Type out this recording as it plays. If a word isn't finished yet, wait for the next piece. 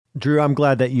Drew, I'm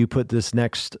glad that you put this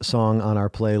next song on our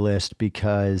playlist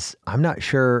because I'm not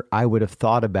sure I would have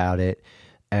thought about it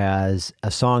as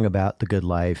a song about the good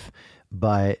life.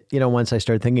 But, once I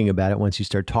started thinking about it, once you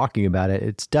start talking about it,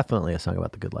 it's definitely a song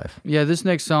about the good life. Yeah, this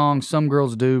next song, Some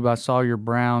Girls Do by Sawyer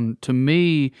Brown, to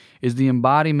me is the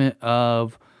embodiment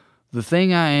of the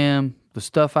thing I am, the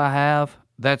stuff I have,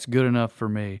 that's good enough for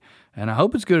me. And I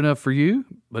hope it's good enough for you,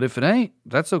 but if it ain't,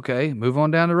 that's okay. Move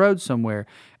on down the road somewhere.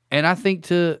 And I think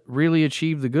to really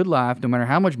achieve the good life, no matter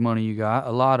how much money you got,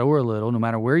 a lot or a little, no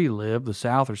matter where you live, the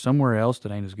South or somewhere else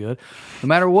that ain't as good, no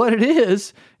matter what it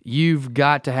is, you've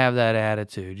got to have that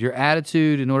attitude. Your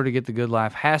attitude in order to get the good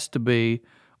life has to be,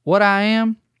 what I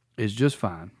am is just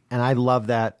fine. And I love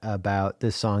that about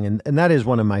this song. And that is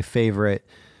one of my favorite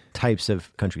types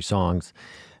of country songs.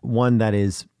 One that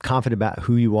is confident about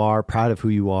who you are, proud of who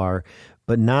you are,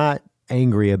 but not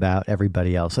angry about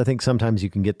everybody else. I think sometimes you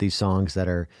can get these songs that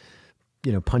are,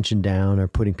 punching down or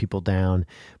putting people down.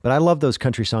 But I love those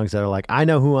country songs that are like, I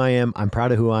know who I am. I'm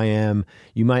proud of who I am.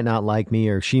 You might not like me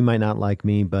or she might not like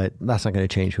me, but that's not going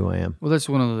to change who I am. Well, that's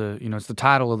one of the, it's the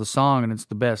title of the song and it's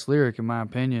the best lyric in my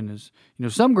opinion is,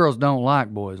 some girls don't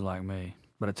like boys like me,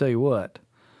 but I tell you what,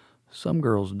 some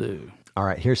girls do. All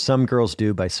right, here's Some Girls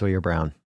Do by Sawyer Brown.